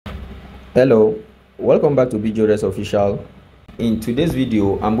Hello, welcome back to Jorex official. In today's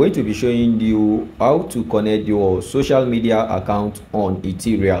video I'm going to be showing you how to connect your social media account on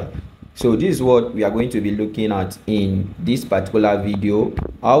ETHEREAL. So this is what we are going to be looking at in this particular video,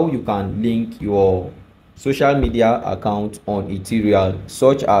 how you can link your social media account on ETHEREAL,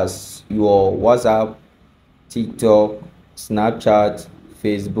 such as your WhatsApp, TikTok, Snapchat,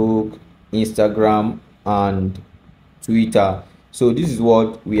 Facebook, Instagram and Twitter. So this is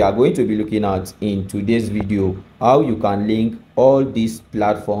what we are going to be looking at in today's video, how you can link all these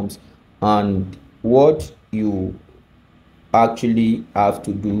platforms and what you actually have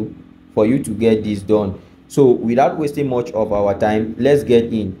to do for you to get this done. So without wasting much of our time, let's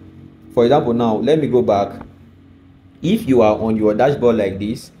get in. For example, now let me go back. If you are on your dashboard like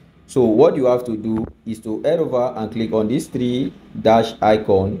this, so what you have to do is to head over and click on this three dash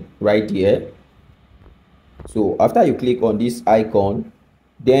icon right here. So after you click on this icon,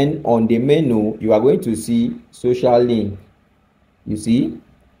 then on the menu you are going to see social link. You see,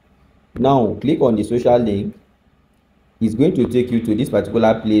 now click on the social link. It's going to take you to this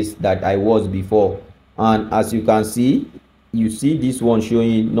particular place that I was before, and as you can see, you see this one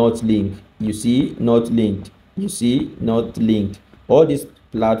showing not linked, you see not linked, you see not linked. All these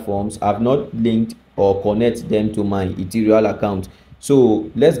platforms have not linked or connect them to my ETHEREAL account. So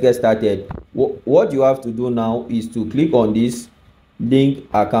let's get started. What you have to do now is to click on this link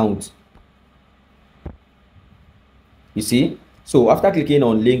account. You see, so after clicking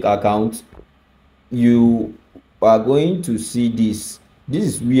on link account, you are going to see this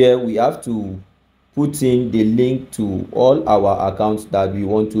is where we have to put in the link to all our accounts that we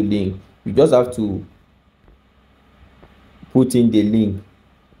want to link. You just have to put in the link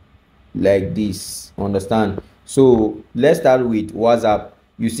like this, understand? So let's start with WhatsApp.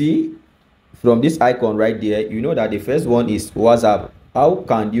 You see, from this icon right there, you know that the first one is WhatsApp. How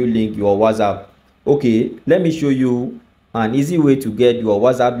can you link your WhatsApp? Okay, let me show you an easy way to get your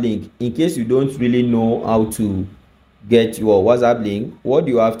WhatsApp link. In case you don't really know how to get your WhatsApp link, what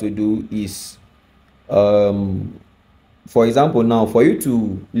you have to do is, for example, now for you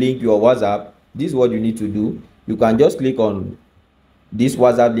to link your WhatsApp, this is what you need to do. You can just click on this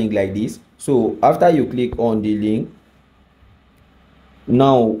WhatsApp link like this. So after you click on the link,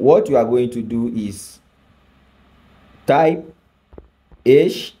 now what you are going to do is type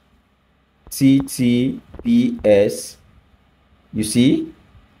https. You see,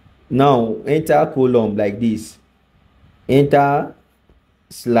 now enter column like this, enter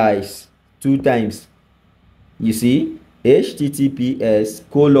slice 2 times. You see, https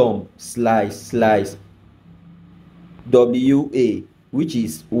column slice wa, which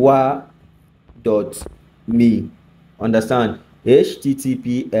is wa.me. Understand?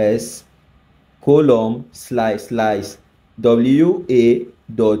 https column slice wa.me,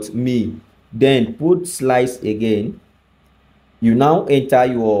 then put slice again. You now enter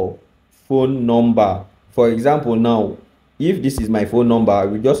your phone number. For example, now if this is my phone number,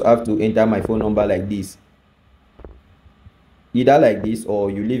 we just have to enter my phone number like this, either like this or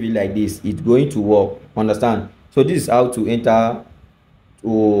you leave it like this. It's going to work, understand? So this is how to enter,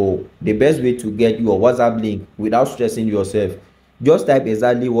 to the best way to get your WhatsApp link without stressing yourself. Just type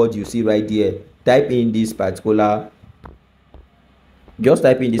exactly what you see right here. Type in this particular, just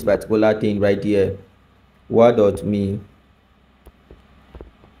type in this particular thing right here, wa.me.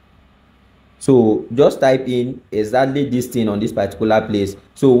 So just type in exactly this thing on this particular place.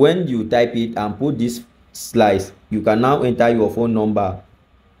 So when you type it and put this slice, you can now enter your phone number.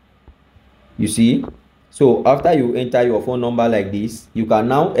 You see, so after you enter your phone number like this, you can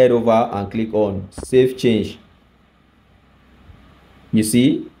now head over and click on save change. You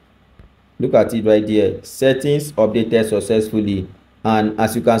see, look at it right here, settings updated successfully, and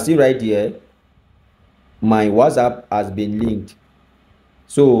as you can see right here, my WhatsApp has been linked.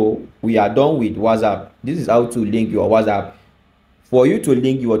 So we are done with WhatsApp. This is how to link your WhatsApp. For you to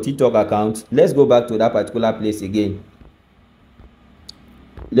link your TikTok account, let's go back to that particular place again.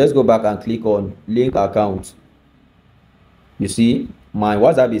 Let's go back and click on link account. You see, my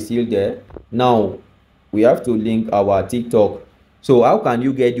WhatsApp is still there. Now we have to link our TikTok. So how can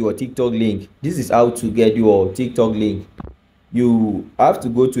you get your TikTok link? This is how to get your TikTok link. You have to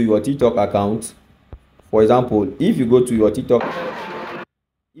go to your TikTok account. For example, if you go to your TikTok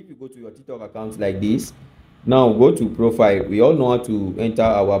account like this, now go to profile. We all know how to enter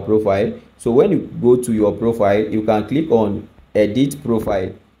our profile. So when you go to your profile, you can click on edit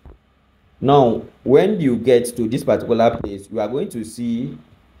profile. Now when you get to this particular place, you are going to see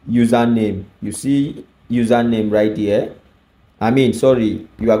username. You see username right here. I mean, sorry,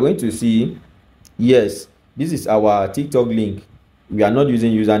 you are going to see, yes, this is our TikTok link. we are not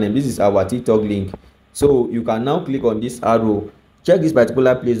using username. This is our TikTok link. So you can now click on this arrow, check this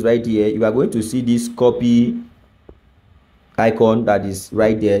particular place right here. You are going to see this copy icon that is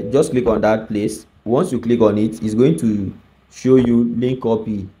right there. Just click on that place. Once you click on it, it's going to show you link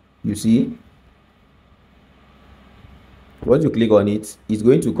copy. You see, once you click on it, it's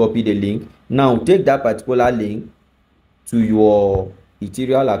going to copy the link. Now take that particular link to your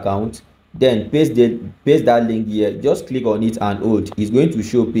Ethereal account, then paste that link here. Just click on it and hold. It's going to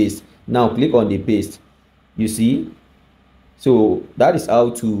show paste. Now click on the paste. You see, so that is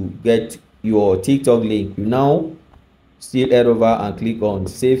how to get your TikTok link. You now still head over and click on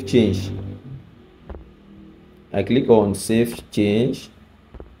save change. I click on save change.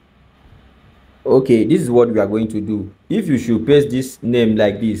 Okay, this is what we are going to do. If you should paste this name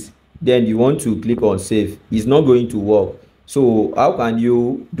like this, then you want to click on save, it's not going to work. So how can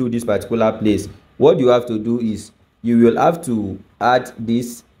you do this particular place? What you have to do is you will have to add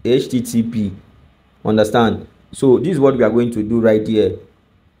this http, understand? So this is what we are going to do right here.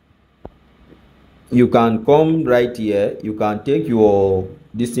 You can come right here, you can take your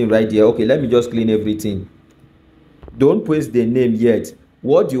this thing right here. Okay, let me just clean everything. Don't paste the name yet.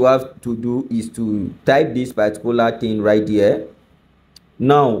 What you have to do is to type this particular thing right here.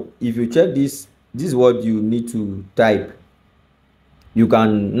 Now if you check this, this is what you need to type. You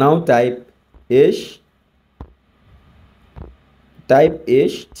can now type https,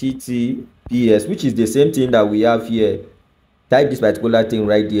 which is the same thing that we have here. Type this particular thing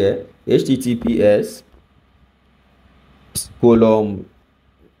right here, https column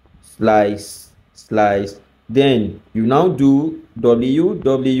slash, then you now do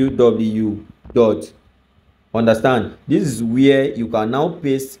www dot, understand? This is where you can now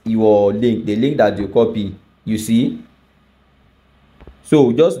paste your link, the link that you copy. You see,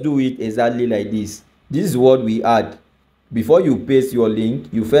 so just do it exactly like this. This is what we add. Before you paste your link,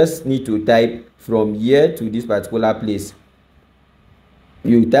 you first need to type from here to this particular place.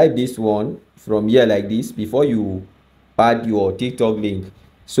 You type this one from here like this before you add your TikTok link.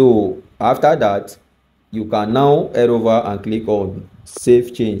 So after that, you can now head over and click on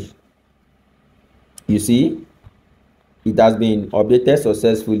save change. You see, it has been updated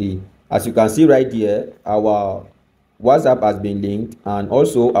successfully. As you can see right here, our WhatsApp has been linked and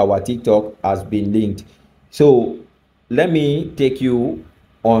also our TikTok has been linked. So let me take you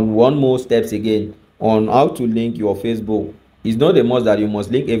on one more steps again on how to link your Facebook. It's not a must that you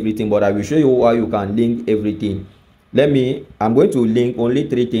must link everything, but I will show you how you can link everything. I'm going to link only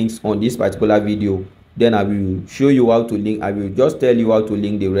 3 things on this particular video. Then I will show you how to link. I will just tell you how to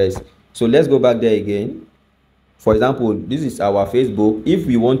link the rest. So let's go back there again. For example, this is our Facebook. If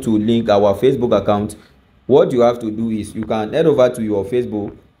we want to link our Facebook account, what you have to do is you can head over to your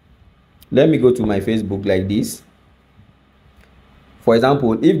Facebook. Let me go to my Facebook like this. For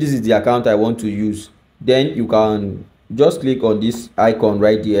example, if this is the account I want to use, then you can just click on this icon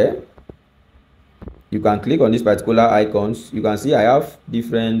right here. You can click on this particular icons. You can see I have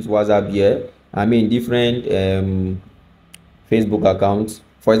different WhatsApp here. I mean different Facebook accounts.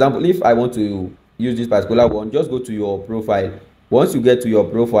 For example, if I want to use this particular one, just go to your profile. Once you get to your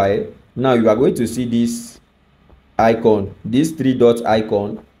profile, now you are going to see this icon, this 3 dot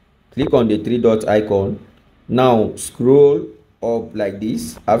icon. Click on the 3 dot icon. Now scroll up like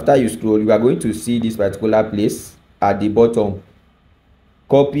this. After you scroll, you are going to see this particular place at the bottom,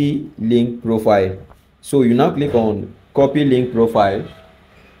 copy link profile. So you now click on copy link profile.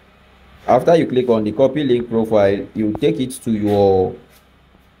 After you click on the copy link profile, you take it to your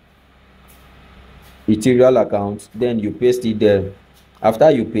Ethereal account, then you paste it there.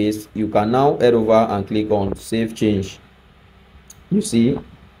 After you paste, you can now head over and click on save change. You see,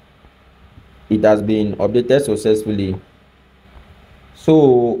 it has been updated successfully.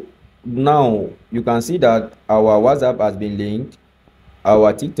 So now you can see that our WhatsApp has been linked,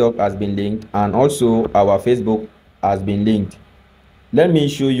 our TikTok has been linked, and also our Facebook has been linked. Let me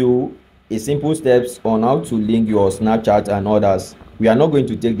show you a simple steps on how to link your Snapchat and others. We are not going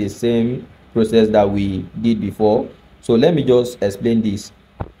to take the same process that we did before, so let me just explain this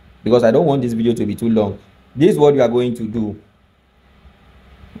because I don't want this video to be too long. This is what you are going to do.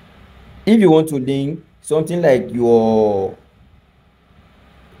 If you want to link something like your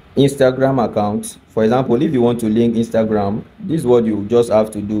Instagram account, for example, if you want to link Instagram, this is what you just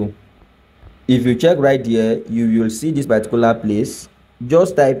have to do. If you check right here, you will see this particular place.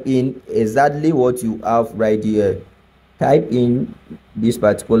 Just type in exactly what you have right here. Type in this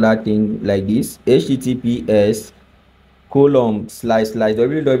particular thing like this, https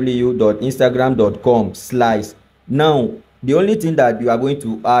www.instagram.com/. Now the only thing that you are going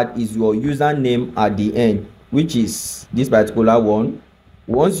to add is your username at the end. which is this particular one.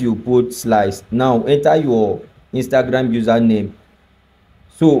 Once you put slice, now enter your Instagram username.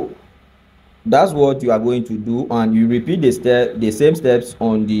 So that's what you are going to do, and you repeat the same steps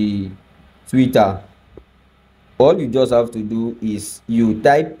on the Twitter. All you just have to do is you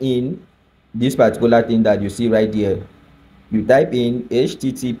type in this particular thing that you see right here. You type in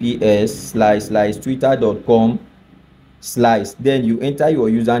https://twitter.com/, then you enter your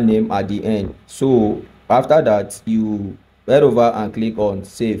username at the end. So after that, you head over and click on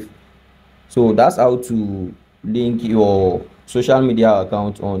save. So that's how to link your social media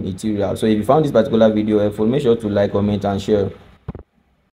account on Ethereal. So if you found this particular video helpful, make sure to like, comment and share.